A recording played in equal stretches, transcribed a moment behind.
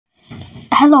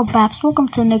Hello, Babs. Welcome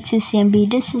to Nicktoons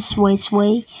CMB. This is Sway.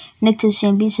 Nicktoons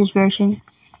CMB's version.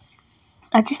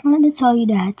 I just wanted to tell you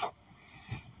that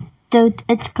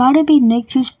It's Gotta Be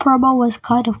Nicktoons promo was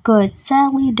kind of good.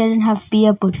 Sadly, it didn't have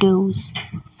Bia Badoos.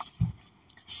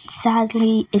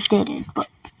 Sadly, it didn't, but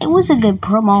it was a good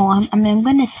promo. I'm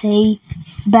gonna say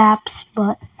Babs,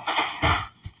 but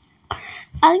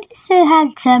at least it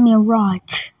had Sammy and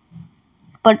Raj.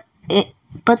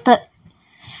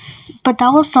 But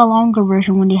that was the longer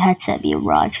version when they had Sammy and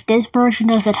Raj. This version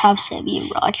doesn't have Sammy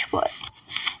and Raj, but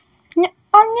you know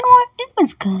what? It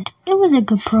was good. It was a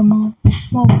good promo.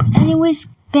 Well, anyways,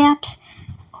 Babs.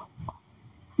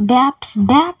 This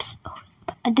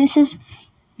is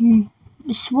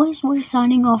Sway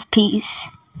signing off.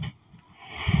 Peace.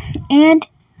 And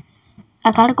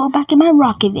I gotta go back in my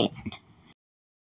rocket van.